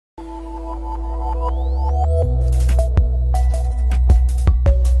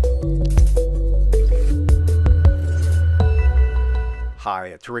Hi,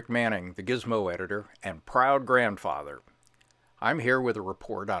 it's Rick Manning, the Gizmo editor and proud grandfather. I'm here with a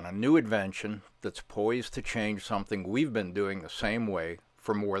report on a new invention that's poised to change something we've been doing the same way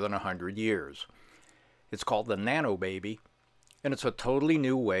for more than 100 years. It's called the Nanobébé, and it's a totally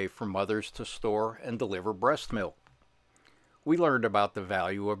new way for mothers to store and deliver breast milk. We learned about the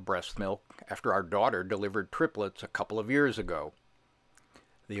value of breast milk after our daughter delivered triplets a couple of years ago.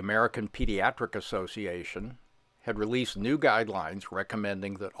 The American Pediatric Association had released new guidelines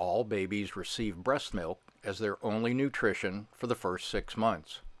recommending that all babies receive breast milk as their only nutrition for the first 6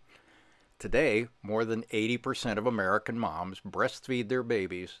 months. Today, more than 80% of American moms breastfeed their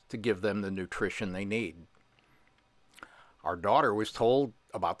babies to give them the nutrition they need. Our daughter was told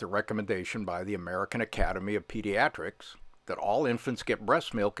about the recommendation by the American Academy of Pediatrics that all infants get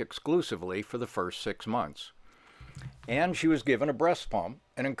breast milk exclusively for the first 6 months. And she was given a breast pump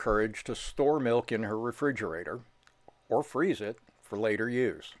and encouraged to store milk in her refrigerator or freeze it for later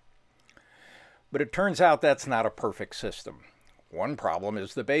use. But it turns out that's not a perfect system. One problem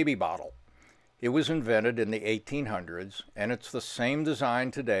is the baby bottle. It was invented in the 1800s, and it's the same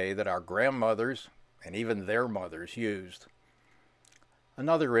design today that our grandmothers and even their mothers used.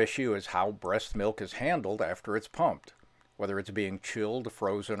 Another issue is how breast milk is handled after it's pumped, whether it's being chilled,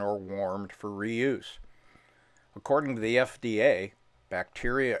 frozen, or warmed for reuse. According to the FDA,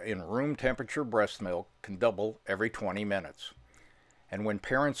 bacteria in room temperature breast milk can double every 20 minutes. And when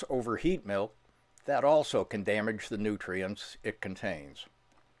parents overheat milk, that also can damage the nutrients it contains.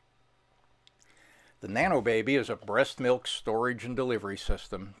 The Nanobébé is a breast milk storage and delivery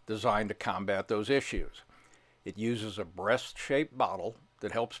system designed to combat those issues. It uses a breast-shaped bottle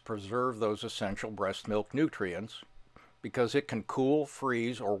that helps preserve those essential breast milk nutrients because it can cool,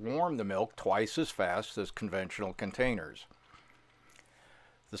 freeze, or warm the milk twice as fast as conventional containers.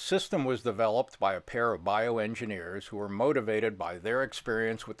 The system was developed by a pair of bioengineers who were motivated by their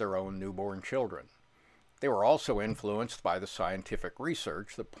experience with their own newborn children. They were also influenced by the scientific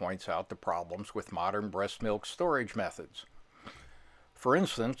research that points out the problems with modern breast milk storage methods. For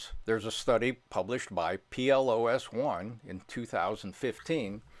instance, there's a study published by PLOS1 in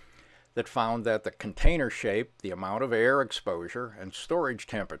 2015 that found that the container shape, the amount of air exposure, and storage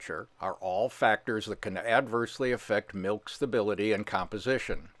temperature are all factors that can adversely affect milk stability and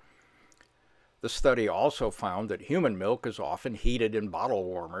composition. The study also found that human milk is often heated in bottle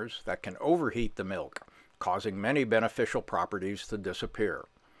warmers that can overheat the milk, causing many beneficial properties to disappear.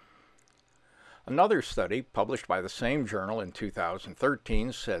 Another study, published by the same journal in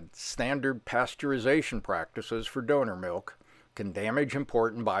 2013, said standard pasteurization practices for donor milk can damage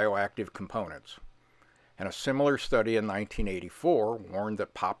important bioactive components. And a similar study in 1984 warned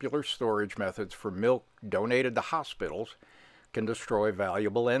that popular storage methods for milk donated to hospitals can destroy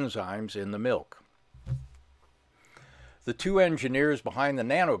valuable enzymes in the milk. The two engineers behind the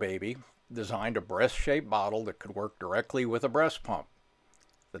Nanobébé designed a breast-shaped bottle that could work directly with a breast pump.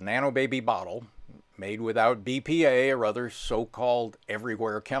 The Nanobébé bottle, made without BPA or other so-called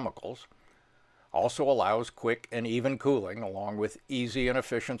everywhere chemicals, also allows quick and even cooling along with easy and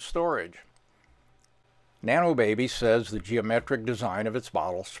efficient storage. Nanobébé says the geometric design of its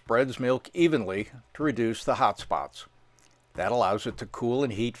bottle spreads milk evenly to reduce the hot spots. That allows it to cool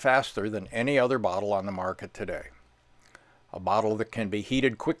and heat faster than any other bottle on the market today. A bottle that can be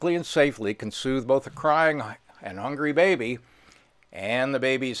heated quickly and safely can soothe both a crying and hungry baby and the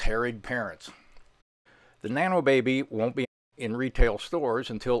baby's harried parents. The Nanobébé won't be in retail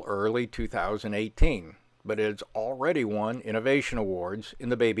stores until early 2018, but it's already won innovation awards in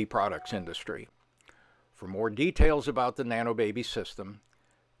the baby products industry. For more details about the Nanobébé system,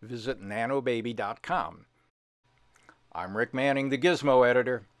 visit nanobébé.com. I'm Rick Manning, the Gizmo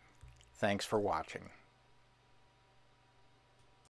editor. Thanks for watching.